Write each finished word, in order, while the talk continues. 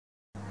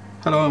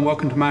Hello and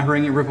welcome to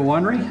Mahurangi River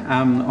Winery.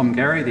 I'm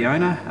Gary, the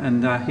owner,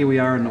 and here we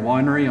are in the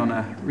winery on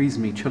a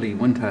reasonably chilly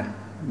winter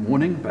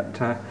morning,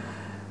 but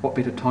what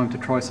better time to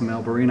try some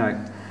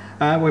Albarino.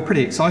 We're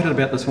pretty excited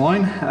about this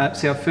wine.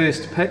 It's our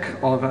first pick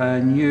of a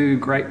new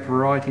grape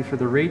variety for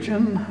the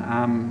region.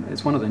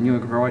 It's one of the newer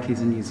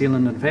varieties in New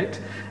Zealand, in fact.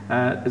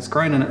 It's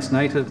grown in its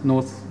native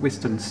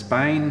northwestern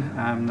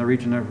Spain, the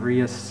region of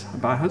Rías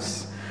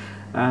Bajas.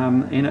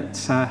 And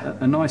it's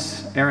a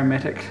nice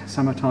aromatic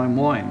summertime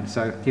wine.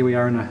 So here we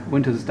are on a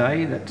winter's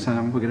day that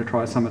we're going to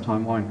try a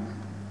summertime wine.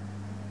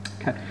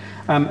 Okay.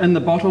 In the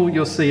bottle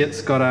you'll see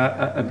it's got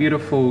a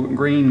beautiful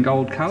green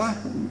gold colour.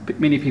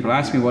 Many people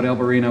ask me what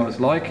Albarino is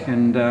like,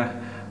 and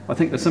I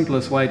think the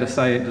simplest way to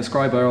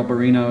describe our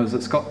Albarino is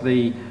it's got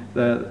the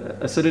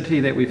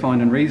acidity that we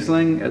find in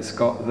Riesling, it's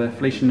got the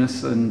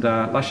fleshiness and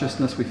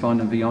lusciousness we find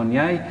in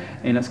Viognier,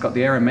 and it's got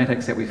the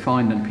aromatics that we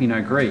find in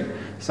Pinot Gris.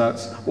 So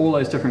it's all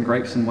those different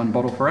grapes in one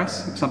bottle for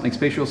us. Something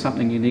special,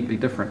 something uniquely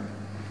different.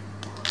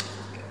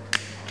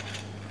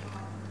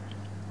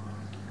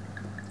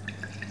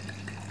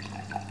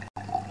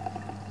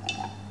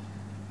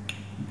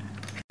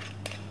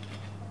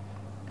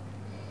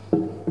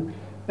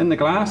 In the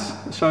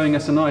glass, showing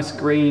us a nice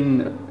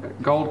green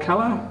gold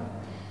colour.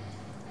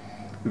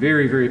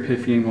 Very, very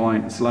perfumed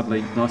wine. It's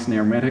lovely, nice and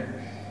aromatic.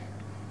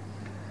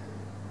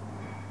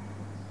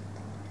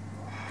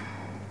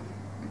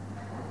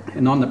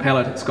 And on the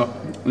palate it's got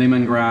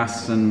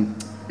lemongrass and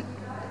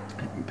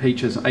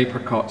peaches,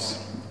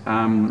 apricots.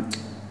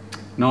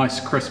 Nice,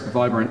 crisp,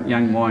 vibrant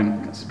young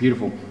wine. It's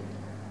beautiful.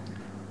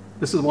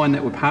 This is a wine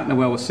that would partner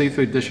well with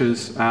seafood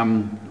dishes.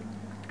 Salmon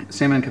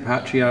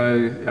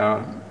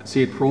carpaccio,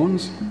 seared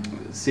prawns,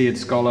 seared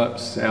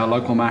scallops, our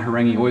local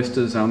Mahurangi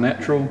oysters, our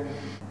natural.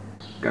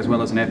 Goes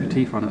well as an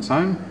aperitif on its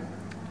own.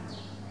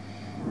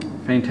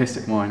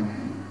 Fantastic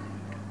wine.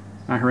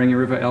 Mahurangi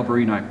River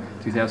Albarino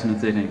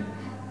 2013.